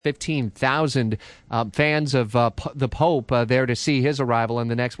15,000 fans of the Pope there to see his arrival in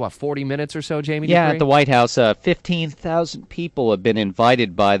the next, 40 minutes or so, Jamie? Yeah, at the White House, 15,000 people have been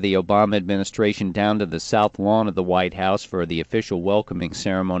invited by the Obama administration down to the South Lawn of the White House for the official welcoming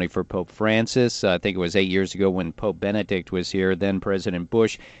ceremony for Pope Francis. I think it was 8 years ago when Pope Benedict was here. Then President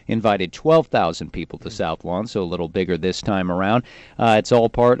Bush invited 12,000 people to South Lawn, so a little bigger this time around. It's all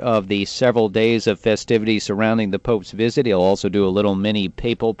part of the several days of festivities surrounding the Pope's visit. He'll also do a little mini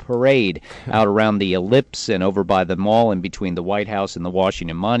papal parade out around the Ellipse and over by the mall in between the White House and the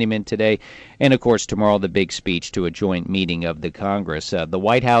Washington Monument today. And, of course, tomorrow the big speech to a joint meeting of the Congress. The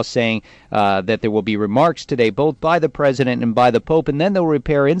White House saying that there will be remarks today both by the President and by the Pope, and then they'll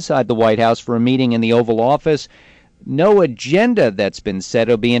repair inside the White House for a meeting in the Oval Office. No agenda that's been set.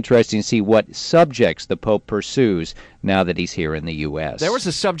 It'll be interesting to see what subjects the Pope pursues now that he's here in the U.S. There was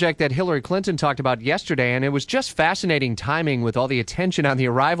a subject that Hillary Clinton talked about yesterday, and it was just fascinating timing with all the attention on the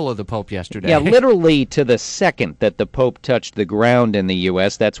arrival of the Pope yesterday. Yeah, literally to the second that the Pope touched the ground in the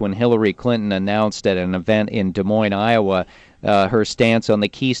U.S., that's when Hillary Clinton announced at an event in Des Moines, Iowa, her stance on the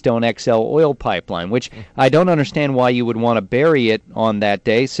Keystone XL oil pipeline, which I don't understand why you would want to bury it on that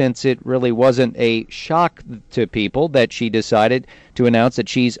day, since it really wasn't a shock to people that she decided to announce that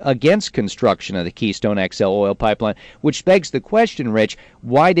she's against construction of the Keystone XL oil pipeline, which begs the question, Rich,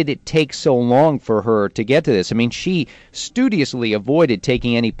 why did it take so long for her to get to this? I mean, she studiously avoided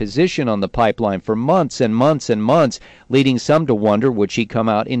taking any position on the pipeline for months and months and months, leading some to wonder, would she come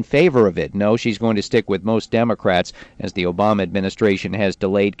out in favor of it? No, she's going to stick with most Democrats, as the Obama administration has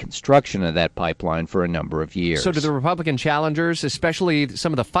delayed construction of that pipeline for a number of years. So do the Republican challengers, especially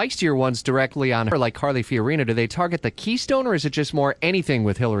some of the feistier ones directly on her, like Carly Fiorina, do they target the Keystone, or is it just more anything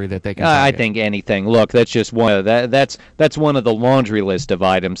with Hillary that they can target? I think anything. Look, that's just one. That's one of the laundry list of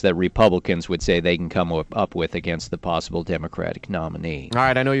items that Republicans would say they can come up with against the possible Democratic nominee. All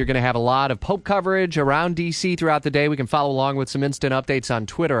right, I know you're going to have a lot of Pope coverage around D.C. throughout the day. We can follow along with some instant updates on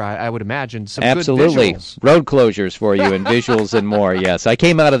Twitter, I would imagine. Some Absolutely. Good visuals. Road closures for you and visuals and more, yes. I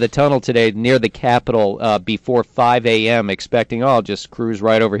came out of the tunnel today near the Capitol before 5 a.m. expecting, I'll just cruise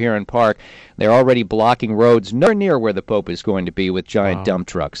right over here and park. They're already blocking roads nowhere near where the Pope is going to be with giant dump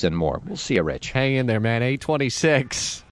trucks and more. We'll see you, Rich. Hang in there, man. 8:26.